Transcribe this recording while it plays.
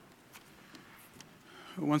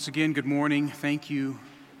Once again, good morning. Thank you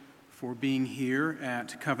for being here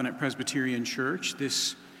at Covenant Presbyterian Church.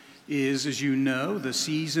 This is, as you know, the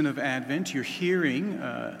season of Advent. You're hearing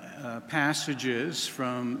passages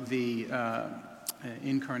from the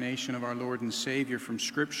incarnation of our Lord and Savior from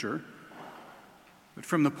Scripture. But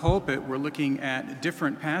from the pulpit, we're looking at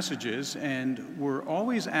different passages, and we're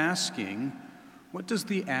always asking, what does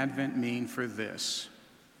the Advent mean for this?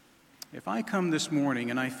 If I come this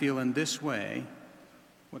morning and I feel in this way,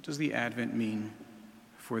 what does the Advent mean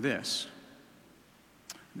for this?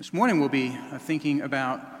 This morning we'll be thinking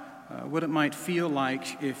about what it might feel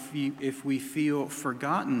like if we feel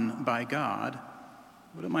forgotten by God,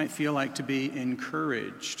 what it might feel like to be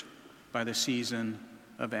encouraged by the season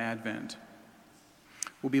of Advent.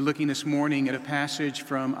 We'll be looking this morning at a passage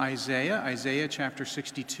from Isaiah chapter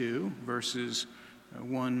 62, verses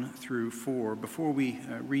 1 through 4. Before we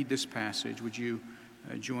read this passage, would you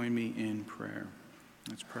join me in prayer?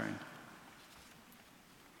 Let's pray.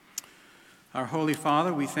 Our Holy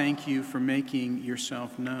Father, we thank you for making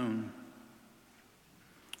yourself known.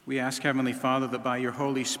 We ask, Heavenly Father, that by your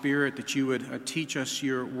Holy Spirit that you would teach us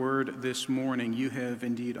your word this morning. You have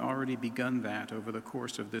indeed already begun that over the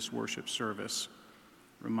course of this worship service,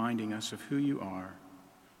 reminding us of who you are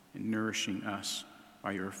and nourishing us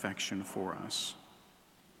by your affection for us.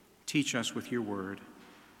 Teach us with your word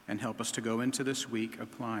and help us to go into this week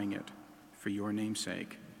applying it for your name's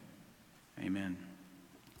sake. Amen.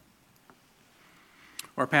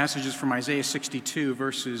 Our passage is from Isaiah 62,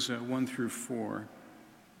 verses 1 through 4.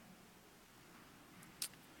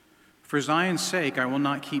 For Zion's sake I will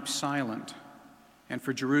not keep silent, and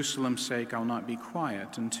for Jerusalem's sake I will not be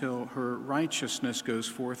quiet until her righteousness goes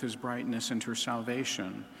forth as brightness and her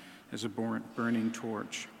salvation as a burning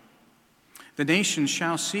torch. The nations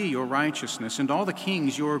shall see your righteousness, and all the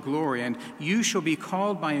kings your glory, and you shall be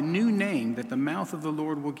called by a new name that the mouth of the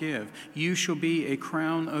Lord will give. You shall be a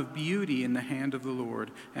crown of beauty in the hand of the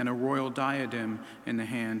Lord, and a royal diadem in the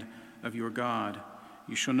hand of your God.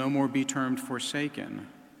 You shall no more be termed forsaken,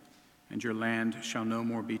 and your land shall no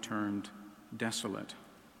more be termed desolate.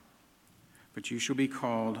 But you shall be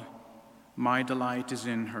called, my delight is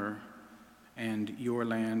in her, and your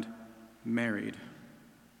land married.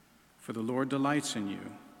 For the Lord delights in you,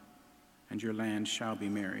 and your land shall be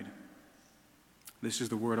married. This is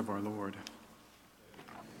the word of our Lord.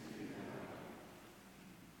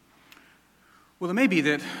 Well, it may be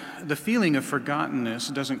that the feeling of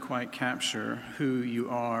forgottenness doesn't quite capture who you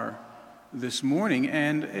are this morning,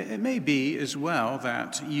 and it may be as well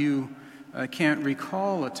that you can't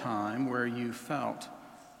recall a time where you felt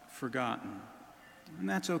forgotten, and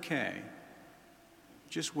that's okay.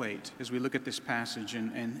 Just wait as we look at this passage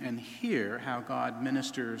and hear how God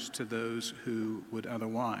ministers to those who would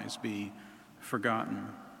otherwise be forgotten.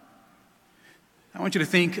 I want you to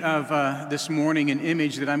think of this morning an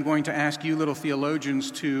image that I'm going to ask you little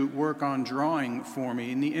theologians to work on drawing for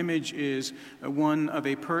me. And the image is one of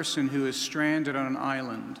a person who is stranded on an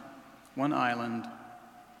island, one island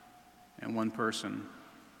and one person.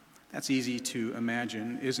 That's easy to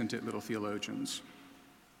imagine, isn't it, little theologians?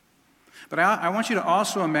 But I want you to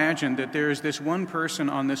also imagine that there is this one person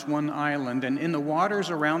on this one island, and in the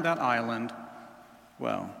waters around that island,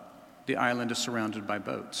 well, the island is surrounded by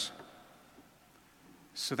boats.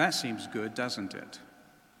 So that seems good, doesn't it?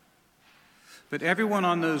 But everyone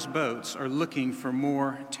on those boats are looking for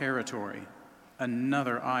more territory,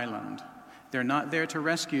 another island. They're not there to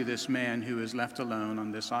rescue this man who is left alone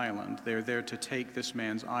on this island. They're there to take this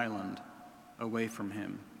man's island away from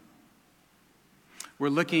him. We're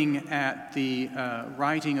looking at the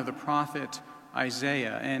writing of the prophet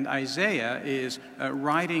Isaiah, and Isaiah is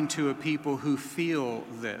writing to a people who feel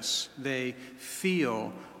this. They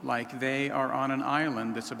feel like they are on an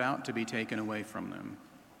island that's about to be taken away from them.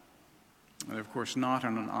 They're, of course, not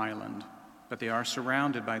on an island, but they are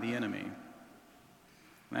surrounded by the enemy.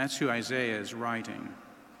 That's who Isaiah is writing.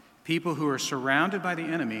 People who are surrounded by the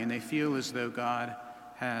enemy, and they feel as though God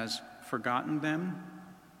has forgotten them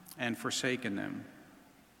and forsaken them.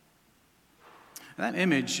 That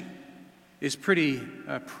image is pretty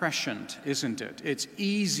prescient, isn't it? It's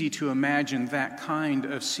easy to imagine that kind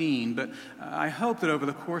of scene, but I hope that over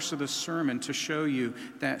the course of the sermon to show you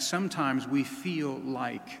that sometimes we feel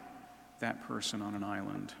like that person on an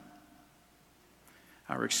island.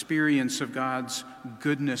 Our experience of God's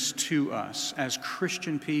goodness to us as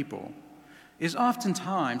Christian people is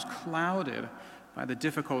oftentimes clouded by the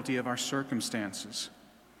difficulty of our circumstances.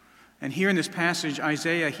 And here in this passage,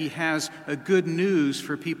 Isaiah, he has a good news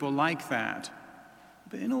for people like that.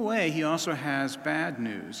 But in a way, he also has bad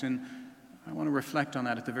news. And I want to reflect on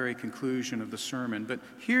that at the very conclusion of the sermon. But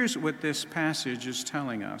here's what this passage is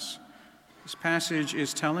telling us. This passage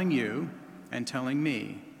is telling you and telling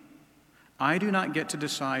me, I do not get to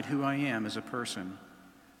decide who I am as a person.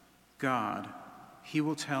 God, He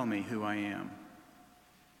will tell me who I am.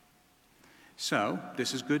 So,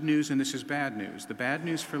 this is good news and this is bad news. The bad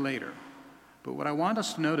news for later. But what I want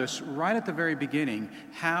us to notice right at the very beginning,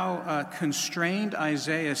 how constrained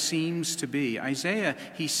Isaiah seems to be. Isaiah,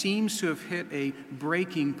 he seems to have hit a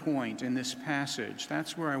breaking point in this passage.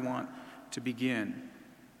 That's where I want to begin.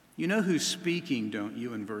 You know who's speaking, don't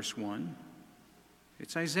you, in verse 1?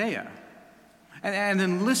 It's Isaiah. And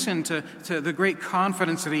then listen to the great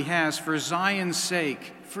confidence that he has for Zion's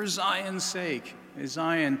sake. For Zion's sake.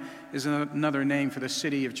 Zion is another name for the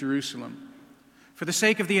city of Jerusalem. For the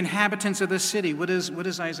sake of the inhabitants of the city, what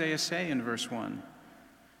does Isaiah say in verse 1?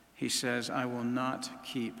 He says, I will not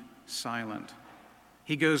keep silent.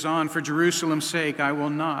 He goes on, for Jerusalem's sake, I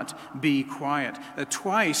will not be quiet.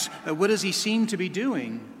 Twice, what does he seem to be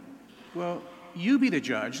doing? Well, you be the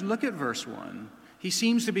judge. Look at verse 1. He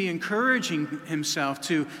seems to be encouraging himself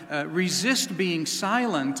to resist being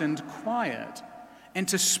silent and quiet, and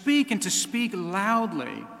to speak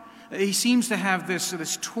loudly. He seems to have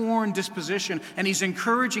this torn disposition, and he's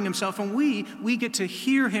encouraging himself, and we get to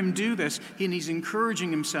hear him do this, and he's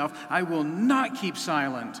encouraging himself, I will not keep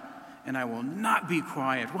silent, and I will not be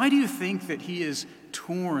quiet. Why do you think that he is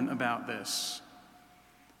torn about this?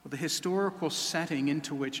 Well, the historical setting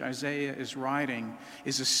into which Isaiah is writing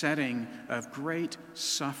is a setting of great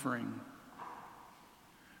suffering.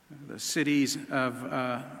 The cities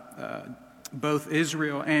of both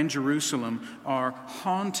Israel and Jerusalem are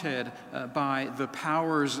haunted by the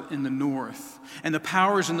powers in the north. And the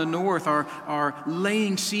powers in the north are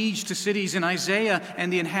laying siege to cities. And Isaiah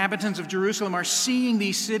and the inhabitants of Jerusalem are seeing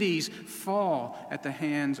these cities fall at the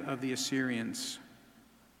hands of the Assyrians.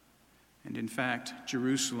 And in fact,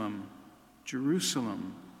 Jerusalem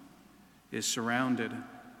is surrounded.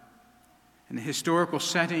 And the historical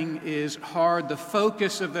setting is hard. The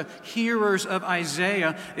focus of the hearers of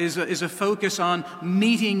Isaiah is a focus on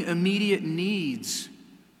meeting immediate needs.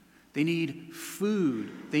 They need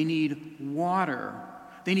food. They need water.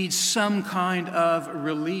 They need some kind of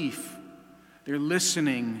relief. They're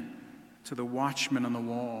listening to the watchman on the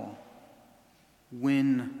wall.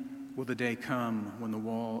 When will the day come when the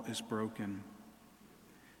wall is broken?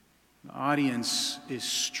 The audience is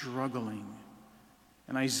struggling.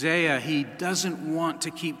 And Isaiah, he doesn't want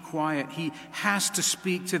to keep quiet. He has to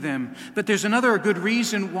speak to them. But there's another good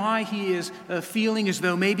reason why he is feeling as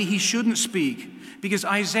though maybe he shouldn't speak. Because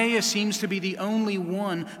Isaiah seems to be the only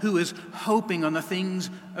one who is hoping on the things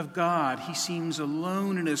of God. He seems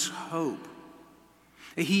alone in his hope.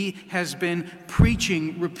 He has been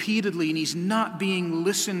preaching repeatedly, and he's not being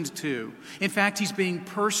listened to. In fact, he's being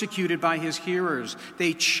persecuted by his hearers.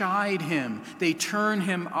 They chide him. They turn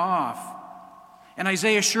him off. And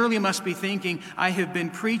Isaiah surely must be thinking, I have been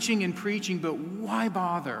preaching and preaching, but why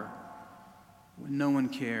bother when no one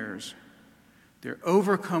cares? They're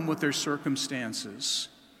overcome with their circumstances.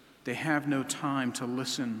 They have no time to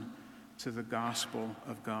listen to the gospel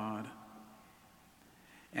of God.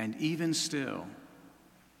 And even still,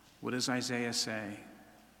 what does Isaiah say?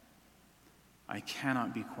 I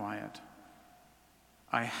cannot be quiet.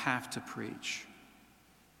 I have to preach.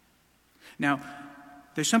 Now,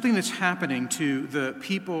 there's something that's happening to the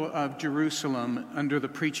people of Jerusalem under the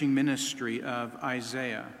preaching ministry of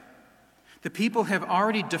Isaiah. The people have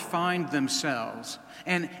already defined themselves,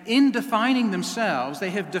 and in defining themselves, they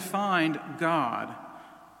have defined God.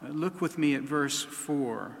 Look with me at verse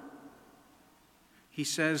 4. He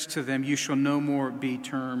says to them, you shall no more be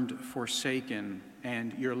termed forsaken,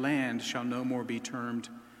 and your land shall no more be termed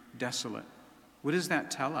desolate. What does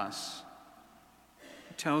that tell us?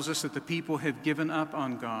 It tells us that the people have given up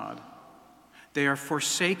on God. They are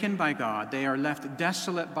forsaken by God. They are left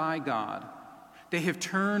desolate by God. They have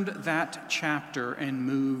turned that chapter and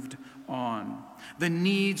moved on. The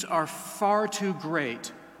needs are far too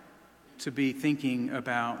great to be thinking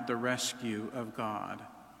about the rescue of God.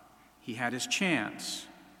 He had his chance,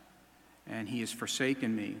 and he has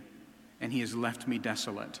forsaken me, and he has left me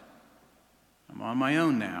desolate. I'm on my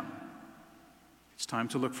own now. It's time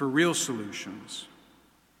to look for real solutions.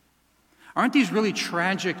 Aren't these really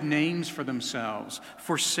tragic names for themselves?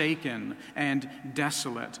 Forsaken and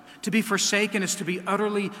desolate. To be forsaken is to be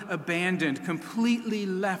utterly abandoned, completely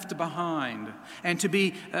left behind. And to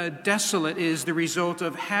be desolate is the result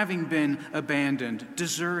of having been abandoned,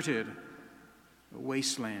 deserted, a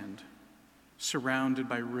wasteland, surrounded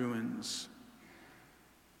by ruins.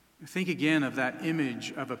 Think again of that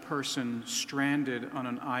image of a person stranded on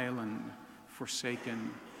an island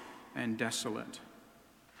forsaken and desolate.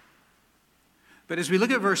 But as we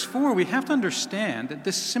look at verse 4, we have to understand that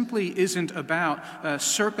this simply isn't about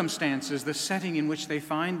circumstances, the setting in which they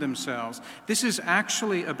find themselves. This is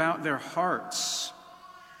actually about their hearts.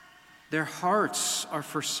 Their hearts are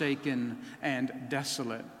forsaken and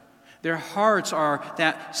desolate. Their hearts are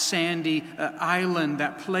that sandy island,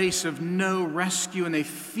 that place of no rescue, and they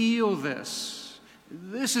feel this.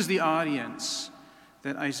 This is the audience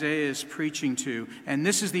that Isaiah is preaching to. And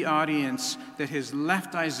this is the audience that has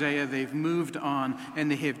left Isaiah. They've moved on, and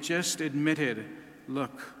they have just admitted,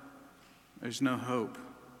 look, there's no hope.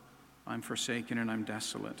 I'm forsaken and I'm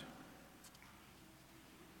desolate.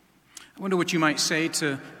 I wonder what you might say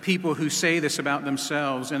to people who say this about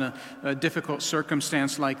themselves in a difficult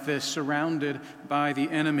circumstance like this, surrounded by the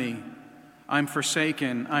enemy. I'm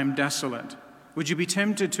forsaken, I'm desolate. Would you be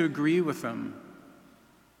tempted to agree with them?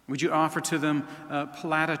 Would you offer to them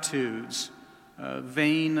platitudes,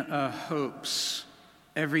 vain hopes?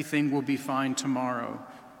 Everything will be fine tomorrow.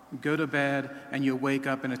 Go to bed and you'll wake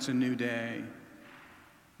up and it's a new day.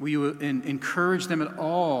 Will you encourage them at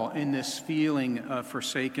all in this feeling of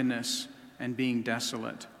forsakenness and being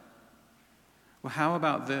desolate? Well, how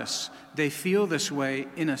about this? They feel this way,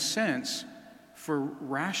 in a sense, for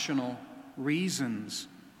rational reasons.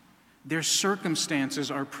 Their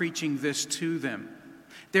circumstances are preaching this to them.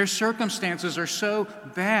 Their circumstances are so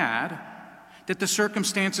bad that the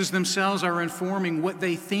circumstances themselves are informing what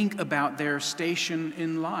they think about their station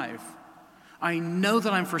in life. I know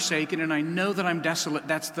that I'm forsaken and I know that I'm desolate.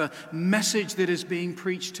 That's the message that is being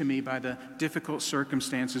preached to me by the difficult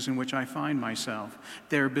circumstances in which I find myself.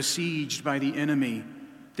 They're besieged by the enemy.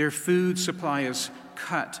 Their food supply is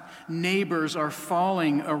cut. Neighbors are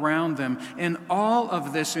falling around them. And all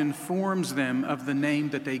of this informs them of the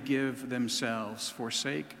name that they give themselves: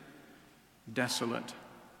 forsake, desolate.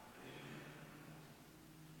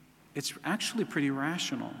 It's actually pretty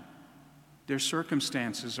rational. Their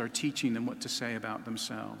circumstances are teaching them what to say about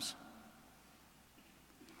themselves.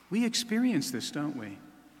 We experience this, don't we?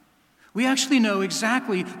 We actually know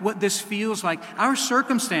exactly what this feels like. Our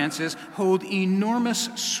circumstances hold enormous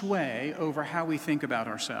sway over how we think about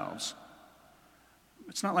ourselves.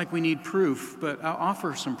 It's not like we need proof, but I'll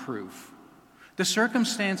offer some proof. The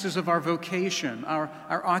circumstances of our vocation, our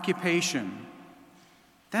occupation,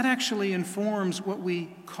 that actually informs what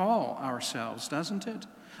we call ourselves, doesn't it?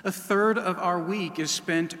 A third of our week is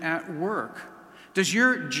spent at work. Does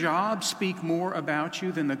your job speak more about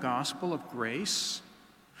you than the gospel of grace?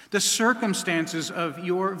 The circumstances of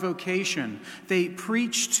your vocation, they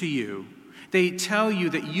preach to you. They tell you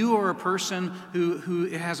that you are a person who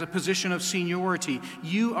has a position of seniority.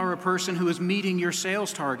 You are a person who is meeting your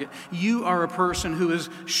sales target. You are a person who is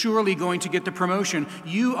surely going to get the promotion.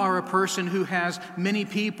 You are a person who has many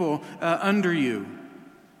people under you.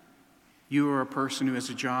 You are a person who has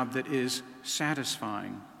a job that is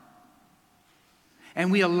satisfying. And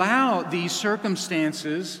we allow these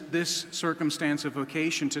circumstances, this circumstance of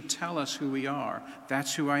vocation, to tell us who we are.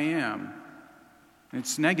 That's who I am.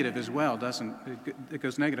 It's negative as well, doesn't it? It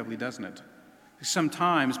goes negatively, doesn't it?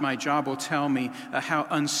 Sometimes my job will tell me how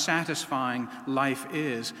unsatisfying life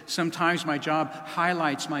is. Sometimes my job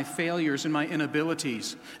highlights my failures and my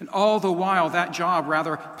inabilities. And all the while, that job,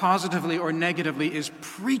 rather positively or negatively, is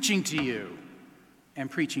preaching to you and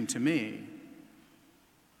preaching to me,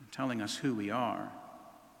 telling us who we are.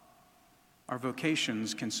 Our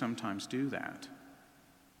vocations can sometimes do that.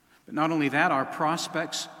 But not only that, our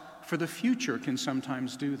prospects for the future can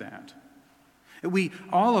sometimes do that.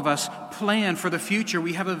 All of us plan for the future.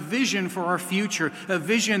 We have a vision for our future, a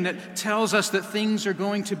vision that tells us that things are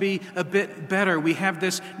going to be a bit better. We have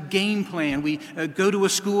this game plan. We go to a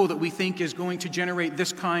school that we think is going to generate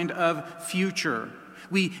this kind of future.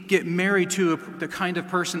 We get married to the kind of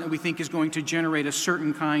person that we think is going to generate a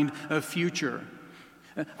certain kind of future.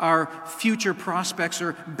 Our future prospects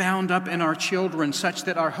are bound up in our children, such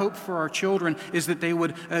that our hope for our children is that they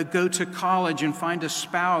would go to college and find a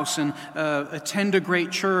spouse and attend a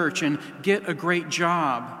great church and get a great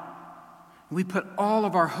job. We put all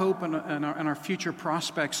of our hope and our future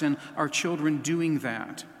prospects in our children doing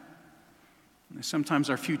that. Sometimes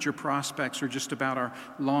our future prospects are just about our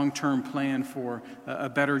long-term plan for a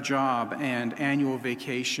better job and annual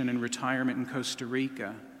vacation and retirement in Costa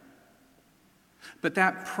Rica. But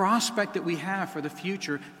that prospect that we have for the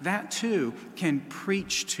future, that too can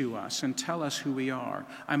preach to us and tell us who we are.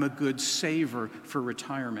 I'm a good saver for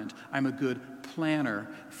retirement. I'm a good planner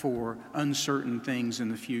for uncertain things in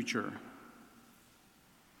the future.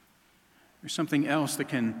 There's something else that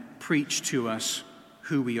can preach to us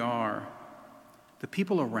who we are. The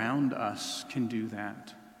people around us can do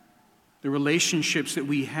that. the relationships that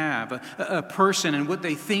we have, a person and what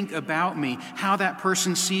they think about me, how that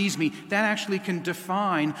person sees me, that actually can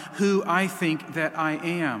define who I think that I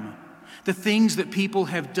am. The things that people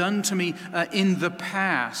have done to me in the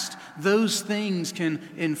past, those things can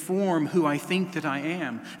inform who I think that I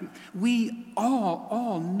am. We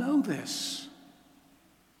all know this.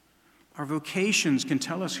 Our vocations can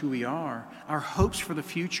tell us who we are. Our hopes for the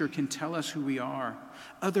future can tell us who we are.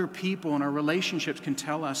 Other people and our relationships can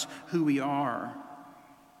tell us who we are.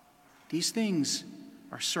 These things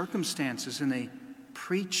are circumstances, and they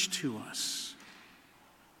preach to us.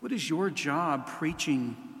 What is your job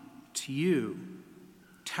preaching to you,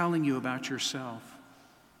 telling you about yourself?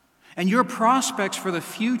 And your prospects for the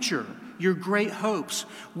future, your great hopes,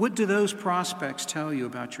 what do those prospects tell you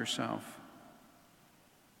about yourself?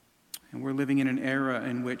 And we're living in an era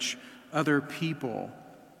in which other people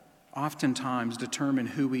oftentimes determine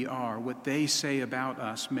who we are. What they say about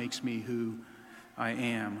us makes me who I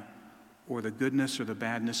am, or the goodness or the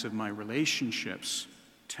badness of my relationships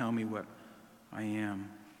tell me what I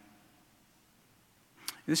am.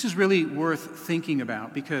 This is really worth thinking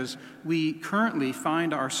about because we currently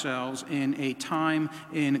find ourselves in a time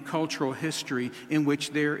in cultural history in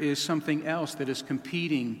which there is something else that is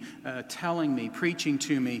competing, telling me, preaching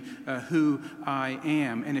to me who I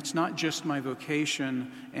am. And it's not just my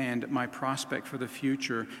vocation and my prospect for the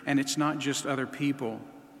future, and it's not just other people.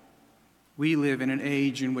 We live in an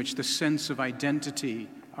age in which the sense of identity,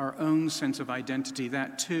 our own sense of identity,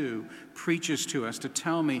 that too preaches to us to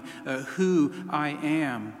tell me who I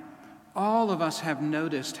am. All of us have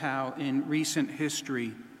noticed how in recent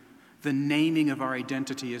history the naming of our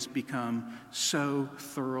identity has become so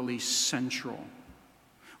thoroughly central.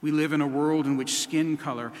 We live in a world in which skin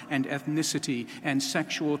color and ethnicity and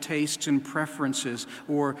sexual tastes and preferences,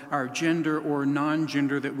 or our gender or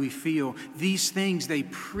non-gender that we feel, these things, they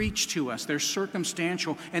preach to us. They're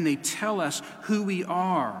circumstantial, and they tell us who we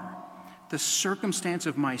are. The circumstance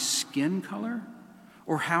of my skin color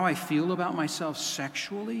or how I feel about myself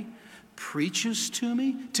sexually preaches to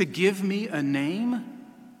me to give me a name?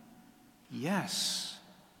 Yes.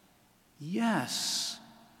 Yes.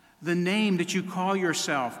 The name that you call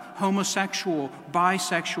yourself, homosexual,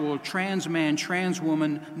 bisexual, trans man, trans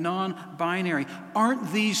woman, non-binary,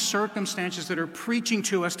 aren't these circumstances that are preaching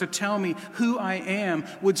to us to tell me who I am?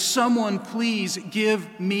 Would someone please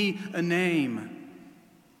give me a name?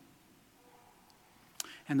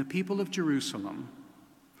 And the people of Jerusalem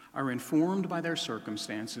are informed by their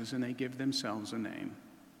circumstances, and they give themselves a name: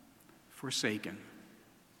 forsaken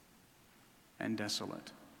and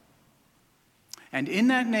desolate. And in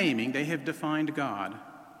that naming, they have defined God,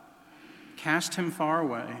 cast him far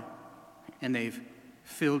away, and they've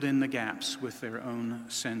filled in the gaps with their own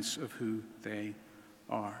sense of who they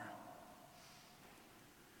are.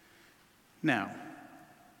 Now,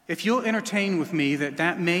 if you'll entertain with me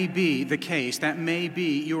that may be the case, that may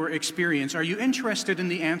be your experience, are you interested in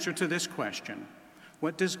the answer to this question?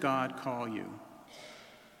 What does God call you?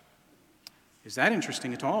 Is that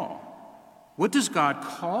interesting at all? What does God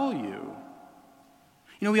call you?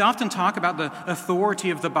 You know, we often talk about the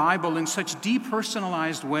authority of the Bible in such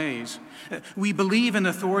depersonalized ways. We believe in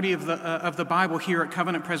the authority of the Bible here at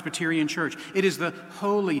Covenant Presbyterian Church. It is the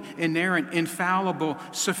holy, inerrant, infallible,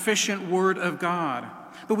 sufficient Word of God.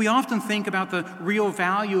 But we often think about the real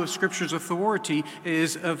value of Scripture's authority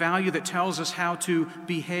is a value that tells us how to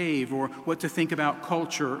behave, or what to think about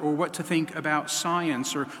culture, or what to think about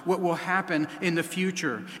science, or what will happen in the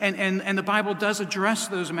future. And the Bible does address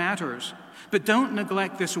those matters. But don't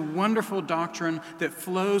neglect this wonderful doctrine that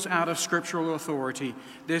flows out of scriptural authority.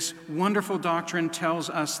 This wonderful doctrine tells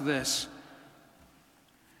us this.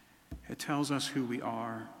 It tells us who we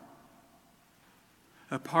are.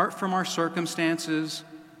 Apart from our circumstances,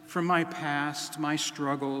 from my past, my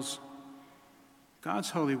struggles, God's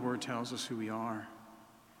holy word tells us who we are.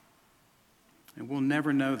 And we'll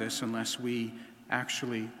never know this unless we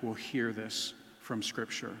actually will hear this from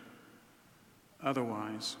Scripture.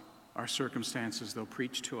 Otherwise, our circumstances, they'll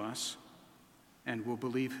preach to us, and we'll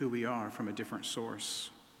believe who we are from a different source.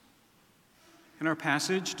 In our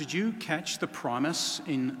passage, did you catch the promise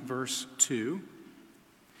in verse 2?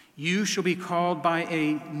 You shall be called by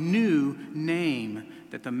a new name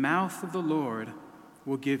that the mouth of the Lord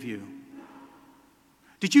will give you.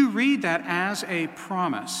 Did you read that as a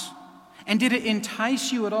promise? And did it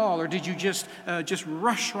entice you at all, or did you just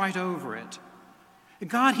rush right over it?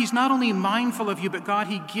 God, he's not only mindful of you, but God,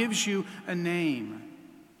 he gives you a name.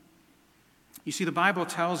 You see, the Bible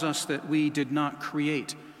tells us that we did not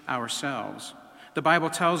create ourselves. The Bible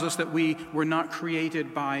tells us that we were not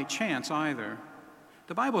created by chance either.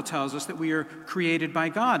 The Bible tells us that we are created by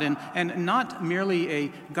God, and not merely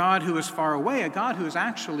a God who is far away, a God who is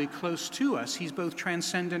actually close to us. He's both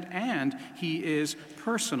transcendent and he is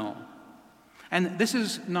personal. And this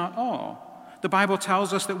is not all. The Bible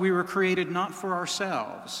tells us that we were created not for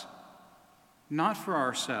ourselves. Not for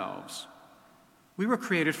ourselves. We were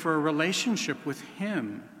created for a relationship with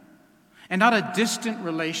him. And not a distant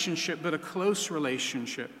relationship, but a close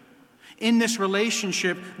relationship. In this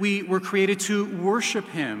relationship, we were created to worship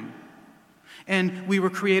him. And we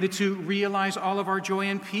were created to realize all of our joy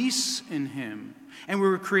and peace in him. And we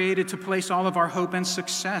were created to place all of our hope and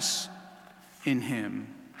success in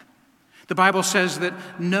him. The Bible says that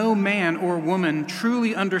no man or woman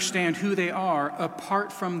truly understand who they are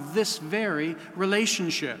apart from this very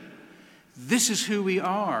relationship. This is who we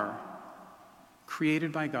are,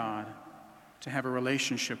 created by God to have a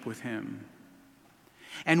relationship with him.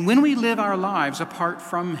 And when we live our lives apart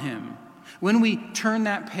from him, when we turn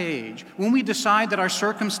that page, when we decide that our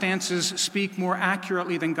circumstances speak more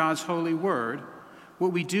accurately than God's holy word,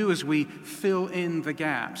 what we do is we fill in the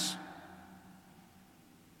gaps.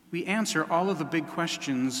 We answer all of the big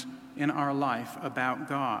questions in our life about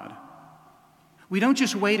God. We don't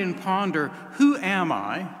just wait and ponder, who am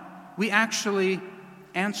I? We actually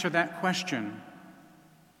answer that question.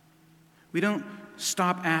 We don't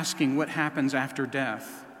stop asking what happens after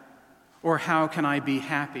death, or how can I be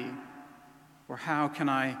happy, or how can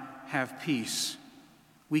I have peace.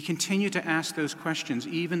 We continue to ask those questions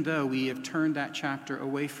even though we have turned that chapter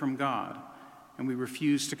away from God and we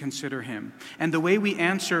refuse to consider him. And the way we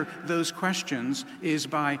answer those questions is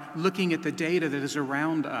by looking at the data that is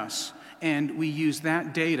around us, and we use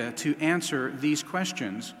that data to answer these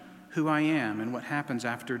questions: who I am and what happens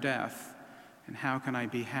after death, and how can I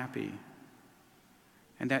be happy.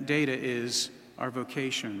 And that data is our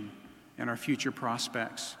vocation and our future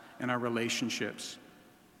prospects and our relationships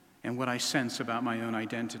and what I sense about my own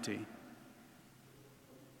identity.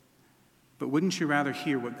 But wouldn't you rather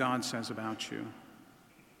hear what God says about you?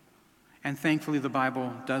 And thankfully, the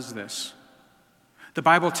Bible does this. The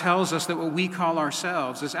Bible tells us that what we call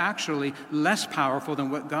ourselves is actually less powerful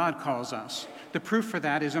than what God calls us. The proof for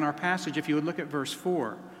that is in our passage, if you would look at verse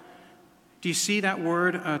 4. Do you see that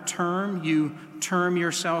word, term? You term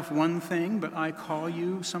yourself one thing, but I call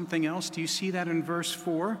you something else. Do you see that in verse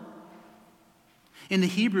 4? In the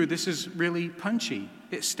Hebrew, this is really punchy.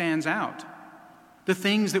 It stands out. The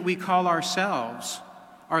things that we call ourselves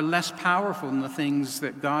are less powerful than the things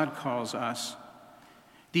that God calls us.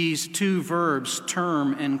 These two verbs,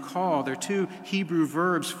 term and call, they're two Hebrew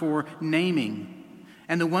verbs for naming.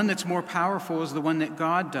 And the one that's more powerful is the one that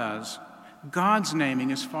God does. God's naming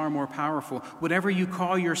is far more powerful. Whatever you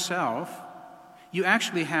call yourself, you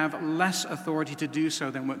actually have less authority to do so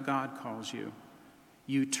than what God calls you.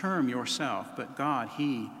 You term yourself, but God,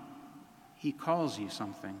 He calls you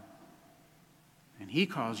something. And He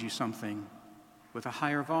calls you something with a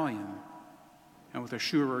higher volume and with a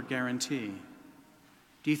surer guarantee.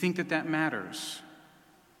 Do you think that matters?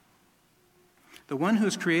 The one who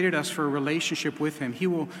has created us for a relationship with Him, He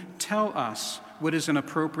will tell us what is an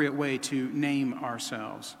appropriate way to name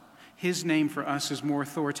ourselves. His name for us is more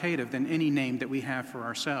authoritative than any name that we have for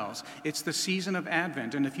ourselves. It's the season of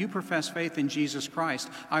Advent, and if you profess faith in Jesus Christ,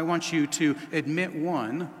 I want you to admit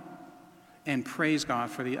one and praise God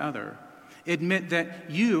for the other. Admit that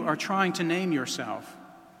you are trying to name yourself.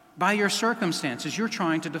 By your circumstances, you're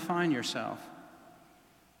trying to define yourself.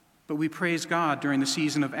 But we praise God during the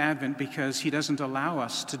season of Advent because He doesn't allow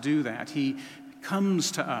us to do that. He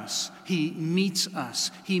comes to us. He meets us.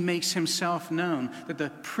 He makes Himself known, that the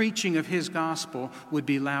preaching of His gospel would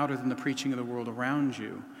be louder than the preaching of the world around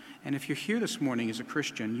you. And if you're here this morning as a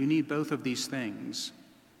Christian, you need both of these things.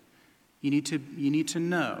 You need to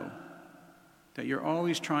know that you're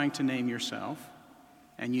always trying to name yourself,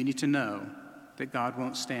 and you need to know that God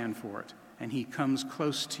won't stand for it, and He comes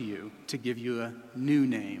close to you to give you a new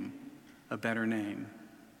name, a better name.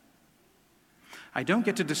 I don't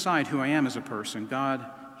get to decide who I am as a person. God,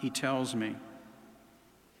 He tells me.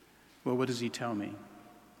 Well, what does He tell me?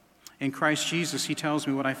 In Christ Jesus, He tells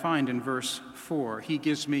me what I find in verse 4. He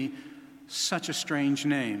gives me such a strange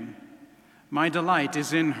name. My delight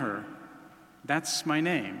is in her. That's my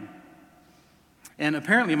name. And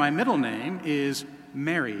apparently my middle name is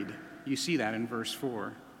married. You see that in verse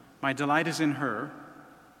 4. My delight is in her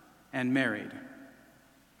and married.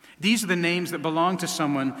 These are the names that belong to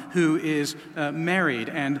someone who is married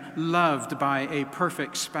and loved by a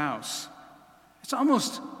perfect spouse. It's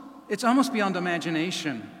almost beyond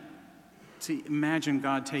imagination to imagine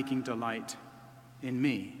God taking delight in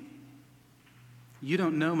me. You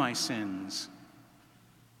don't know my sins.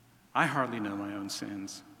 I hardly know my own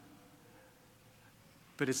sins.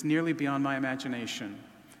 But it's nearly beyond my imagination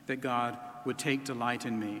that God would take delight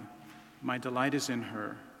in me. My delight is in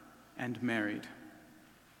her, and married.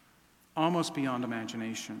 Almost beyond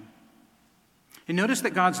imagination. And notice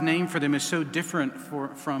that God's name for them is so different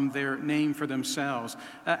from their name for themselves.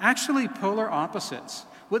 Actually, polar opposites.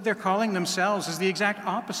 What they're calling themselves is the exact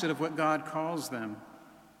opposite of what God calls them.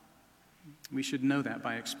 We should know that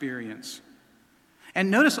by experience. And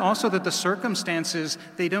notice also that the circumstances,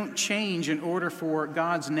 they don't change in order for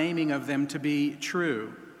God's naming of them to be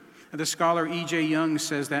true. The scholar E.J. Young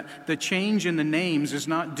says that the change in the names is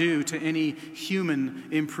not due to any human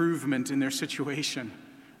improvement in their situation.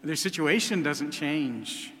 Their situation doesn't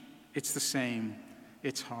change. It's the same.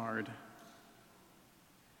 It's hard.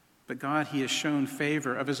 But God, He has shown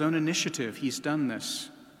favor of His own initiative. He's done this.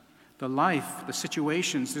 The life, the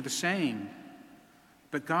situations, they're the same.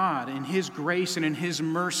 But God, in His grace and in His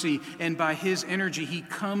mercy and by His energy, He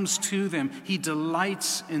comes to them. He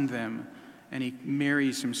delights in them, and He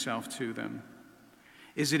marries Himself to them.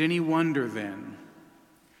 Is it any wonder, then,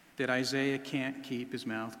 that Isaiah can't keep his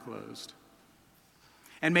mouth closed?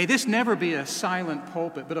 And may this never be a silent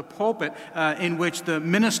pulpit, but a pulpit in which the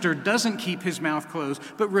minister doesn't keep his mouth closed,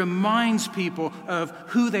 but reminds people of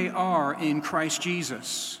who they are in Christ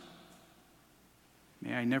Jesus.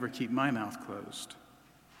 May I never keep my mouth closed.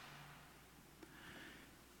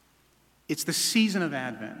 It's the season of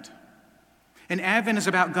Advent. And Advent is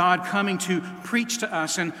about God coming to preach to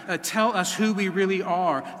us and tell us who we really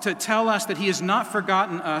are, to tell us that He has not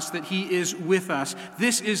forgotten us, that He is with us.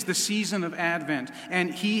 This is the season of Advent,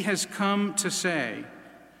 and He has come to say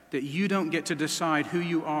that you don't get to decide who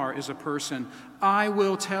you are as a person. I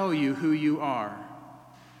will tell you who you are.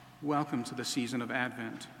 Welcome to the season of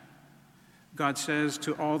Advent. God says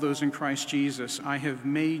to all those in Christ Jesus, I have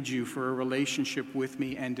made you for a relationship with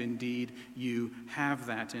me, and indeed you have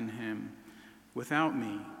that in Him. Without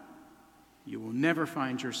me, you will never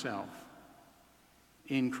find yourself.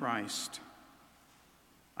 In Christ,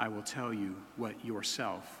 I will tell you what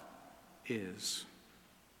yourself is.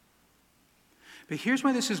 But here's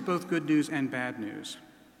why this is both good news and bad news.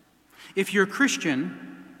 If you're a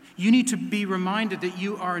Christian, you need to be reminded that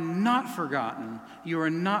you are not forgotten. You are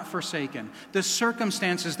not forsaken. The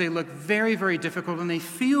circumstances, they look very, very difficult, and they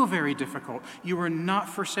feel very difficult. You are not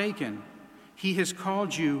forsaken. He has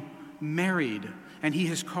called you married, and He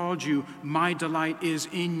has called you, my delight is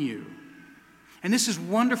in you. And this is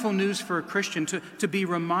wonderful news for a Christian, to be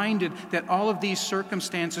reminded that all of these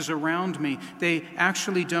circumstances around me, they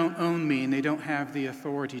actually don't own me, and they don't have the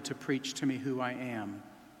authority to preach to me who I am.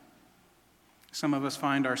 Some of us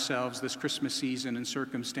find ourselves this Christmas season in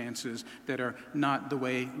circumstances that are not the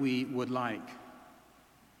way we would like.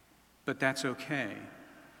 But that's okay,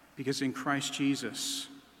 because in Christ Jesus,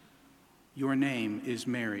 your name is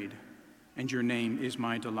married, and your name is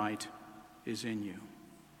my delight is in you.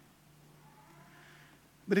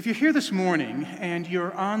 But if you're here this morning and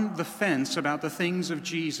you're on the fence about the things of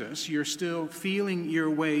Jesus, you're still feeling your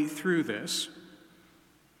way through this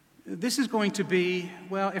is going to be,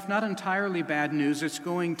 well, if not entirely bad news, it's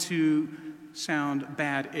going to sound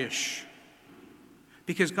bad-ish.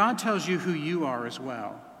 Because God tells you who you are as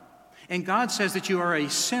well. And God says that you are a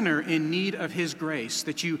sinner in need of His grace,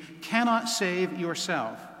 that you cannot save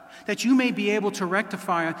yourself, that you may be able to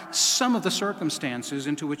rectify some of the circumstances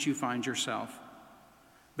into which you find yourself.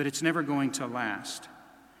 But it's never going to last.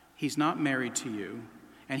 He's not married to you,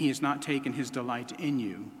 and He has not taken His delight in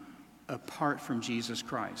you apart from Jesus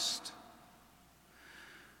Christ.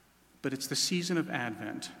 But it's the season of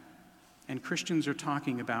Advent, and Christians are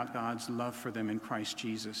talking about God's love for them in Christ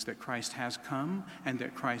Jesus, that Christ has come and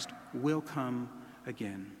that Christ will come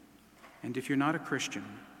again. And if you're not a Christian,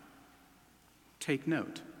 take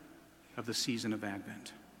note of the season of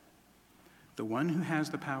Advent. The one who has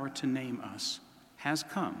the power to name us has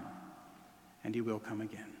come, and He will come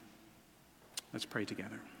again. Let's pray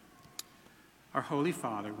together. Our Holy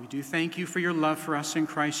Father, we do thank You for Your love for us in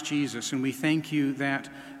Christ Jesus, and we thank You that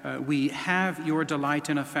we have Your delight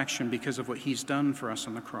and affection because of what He's done for us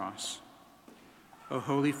on the cross. Oh,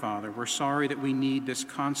 Holy Father, we're sorry that we need this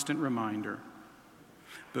constant reminder,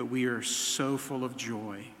 but we are so full of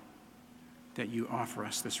joy that You offer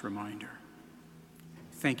us this reminder.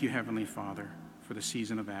 Thank You, Heavenly Father, for the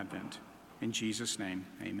season of Advent. In Jesus' name,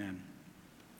 amen.